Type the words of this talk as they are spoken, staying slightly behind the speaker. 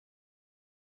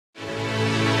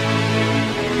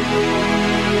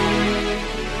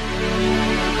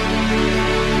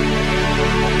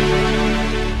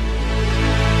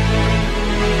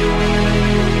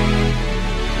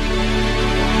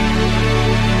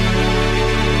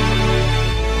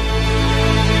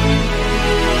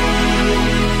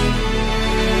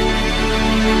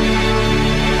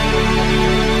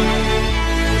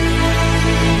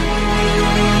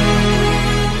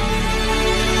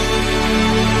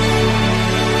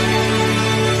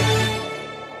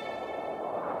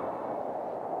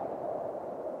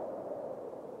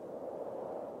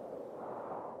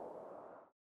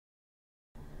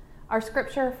Our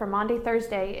scripture for Maundy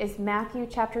Thursday is Matthew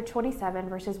chapter 27,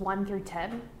 verses 1 through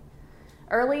 10.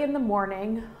 Early in the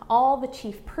morning, all the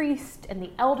chief priests and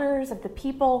the elders of the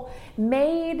people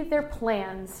made their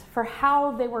plans for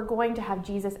how they were going to have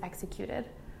Jesus executed.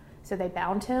 So they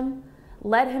bound him,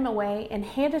 led him away, and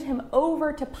handed him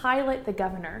over to Pilate the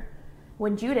governor.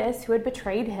 When Judas, who had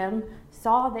betrayed him,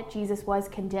 saw that Jesus was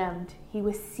condemned, he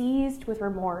was seized with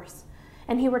remorse,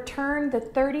 and he returned the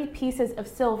 30 pieces of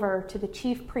silver to the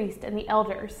chief priest and the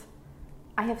elders.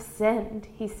 "I have sinned,"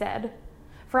 he said,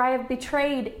 "for I have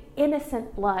betrayed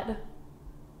innocent blood."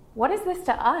 "What is this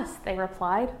to us?" they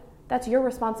replied. "That's your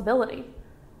responsibility."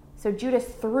 So Judas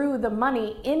threw the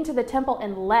money into the temple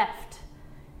and left.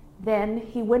 Then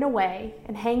he went away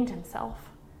and hanged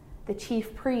himself. The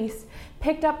chief priests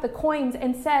picked up the coins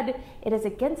and said, "It is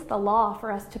against the law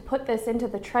for us to put this into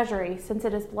the treasury since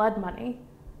it is blood money."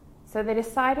 So they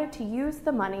decided to use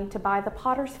the money to buy the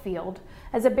potter's field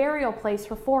as a burial place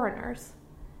for foreigners.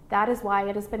 That is why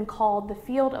it has been called the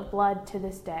field of blood to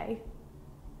this day.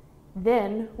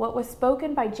 Then what was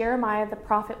spoken by Jeremiah the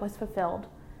prophet was fulfilled.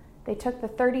 They took the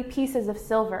 30 pieces of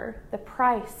silver, the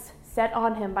price set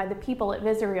on him by the people of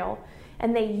Israel,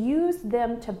 and they used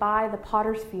them to buy the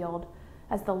potter's field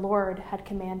as the Lord had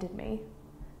commanded me.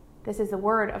 This is the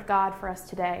word of God for us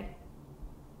today.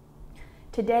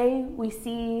 Today we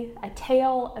see a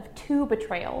tale of two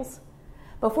betrayals.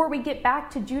 Before we get back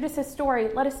to Judas's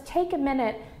story, let us take a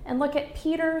minute and look at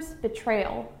Peter's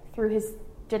betrayal through his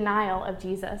denial of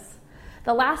Jesus.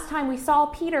 The last time we saw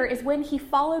Peter is when he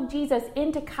followed Jesus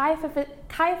into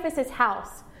Caiaphas'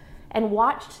 house and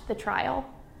watched the trial.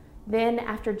 Then,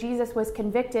 after Jesus was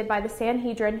convicted by the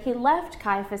Sanhedrin, he left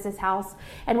Caiaphas' house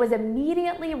and was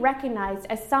immediately recognized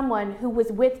as someone who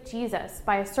was with Jesus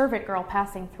by a servant girl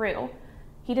passing through.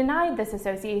 He denied this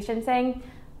association, saying,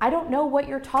 "I don't know what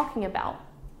you're talking about."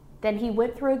 Then he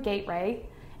went through a gateway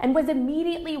and was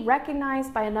immediately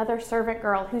recognized by another servant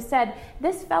girl who said,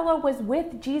 "This fellow was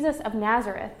with Jesus of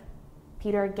Nazareth."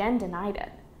 Peter again denied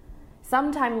it.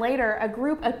 Sometime later, a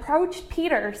group approached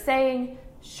Peter saying,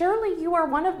 "Surely you are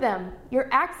one of them. Your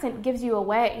accent gives you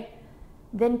away."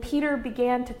 Then Peter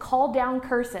began to call down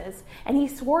curses, and he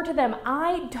swore to them,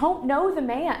 "I don't know the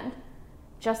man."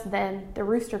 Just then the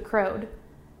rooster crowed,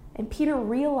 and Peter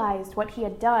realized what he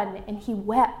had done, and he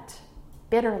wept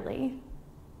bitterly.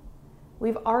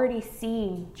 We've already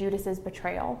seen Judas's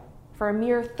betrayal. For a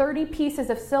mere 30 pieces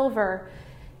of silver,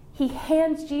 he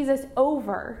hands Jesus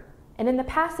over. And in the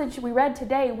passage we read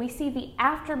today, we see the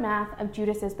aftermath of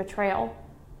Judas's betrayal.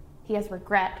 He has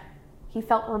regret. He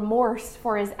felt remorse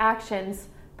for his actions,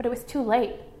 but it was too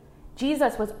late.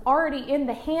 Jesus was already in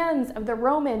the hands of the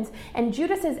Romans, and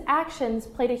Judas's actions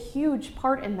played a huge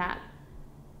part in that.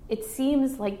 It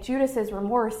seems like Judas's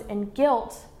remorse and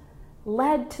guilt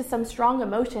led to some strong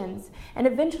emotions and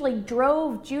eventually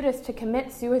drove Judas to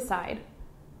commit suicide.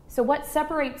 So what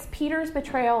separates Peter's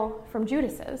betrayal from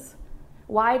Judas's?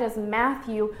 Why does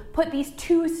Matthew put these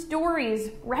two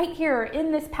stories right here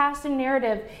in this passage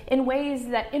narrative in ways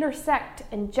that intersect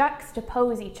and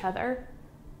juxtapose each other?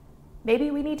 Maybe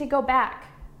we need to go back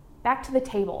to the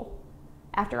table.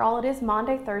 After all, it is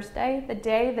Maundy Thursday, the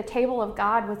day the table of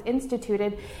God was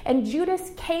instituted, and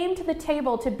Judas came to the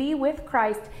table to be with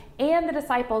Christ and the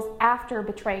disciples after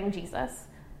betraying Jesus.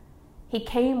 He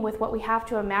came with what we have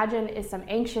to imagine is some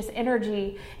anxious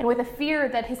energy and with a fear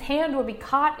that his hand would be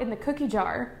caught in the cookie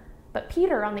jar. But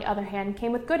Peter, on the other hand,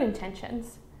 came with good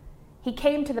intentions. He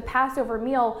came to the Passover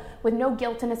meal with no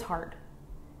guilt in his heart.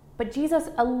 But Jesus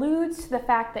alludes to the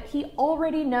fact that he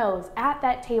already knows at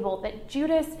that table that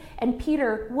Judas and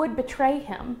Peter would betray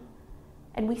him.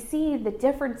 And we see the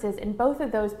differences in both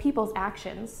of those people's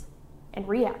actions and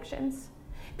reactions.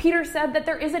 Peter said that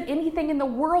there isn't anything in the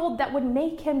world that would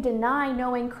make him deny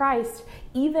knowing Christ,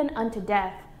 even unto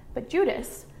death. But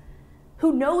Judas,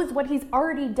 who knows what he's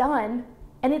already done,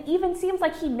 and it even seems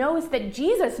like he knows that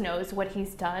Jesus knows what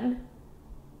he's done,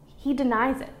 he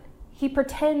denies it. He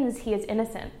pretends he is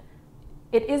innocent.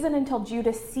 It isn't until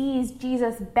Judas sees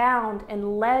Jesus bound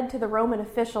and led to the Roman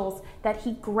officials that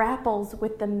he grapples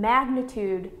with the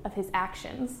magnitude of his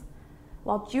actions.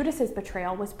 While Judas's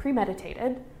betrayal was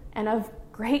premeditated and of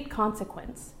great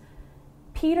consequence,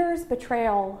 Peter's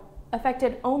betrayal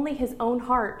affected only his own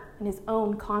heart and his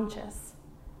own conscience.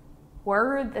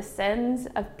 Were the sins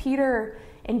of Peter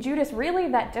and Judas really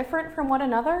that different from one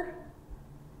another?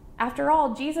 After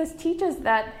all, Jesus teaches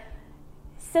that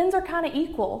sins are kind of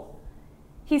equal.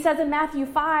 He says in Matthew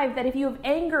 5 that if you have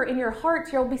anger in your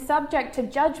hearts, you'll be subject to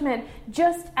judgment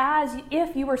just as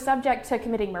if you were subject to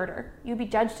committing murder. You'd be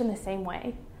judged in the same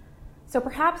way. So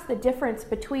perhaps the difference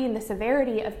between the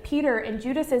severity of Peter and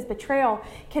Judas's betrayal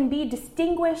can be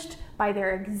distinguished by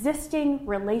their existing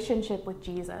relationship with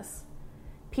Jesus.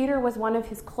 Peter was one of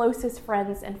his closest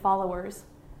friends and followers,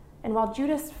 and while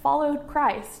Judas followed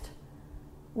Christ,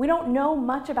 we don't know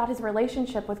much about his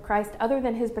relationship with Christ other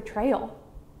than his betrayal.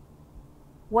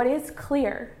 What is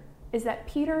clear is that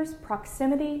Peter's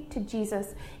proximity to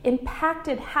Jesus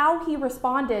impacted how he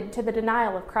responded to the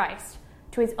denial of Christ,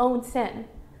 to his own sin.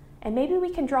 And maybe we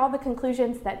can draw the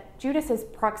conclusions that Judas's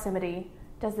proximity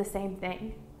does the same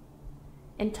thing.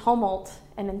 In tumult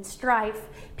and in strife,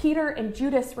 Peter and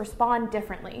Judas respond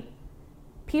differently.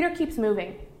 Peter keeps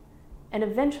moving and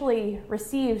eventually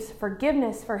receives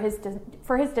forgiveness for his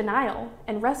denial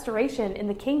and restoration in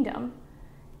the kingdom.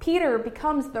 Peter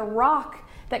becomes the rock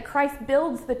that Christ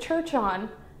builds the church on.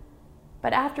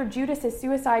 But after Judas's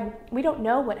suicide, we don't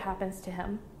know what happens to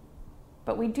him.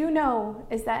 But we do know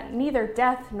is that neither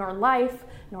death nor life,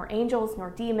 nor angels nor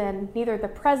demon, neither the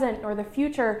present nor the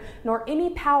future, nor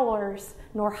any powers,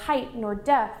 nor height nor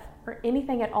depth, or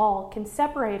anything at all can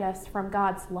separate us from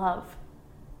God's love,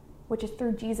 which is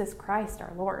through Jesus Christ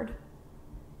our Lord.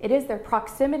 It is their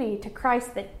proximity to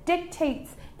Christ that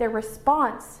dictates their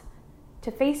response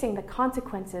to facing the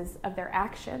consequences of their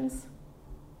actions.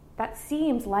 That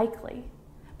seems likely.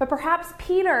 But perhaps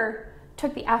Peter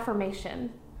took the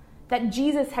affirmation that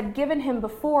Jesus had given him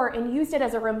before and used it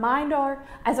as a reminder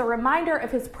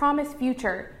of his promised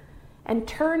future, and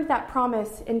turned that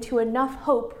promise into enough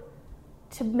hope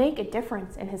to make a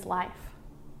difference in his life.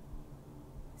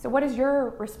 So what is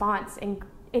your response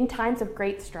in times of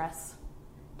great stress?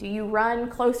 Do you run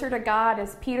closer to God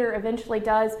as Peter eventually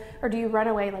does, or do you run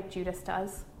away like Judas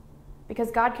does?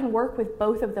 Because God can work with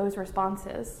both of those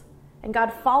responses, and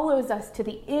God follows us to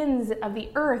the ends of the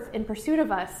earth in pursuit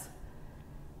of us.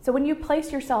 So when you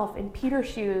place yourself in Peter's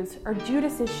shoes or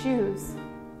Judas's shoes,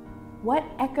 what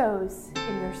echoes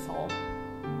in your soul?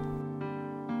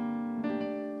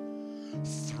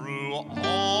 Through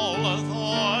all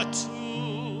the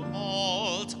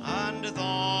tumult and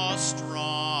the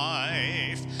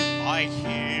strife, I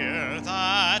hear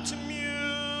that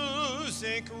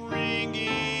music ringing.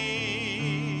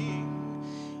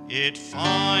 It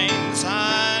finds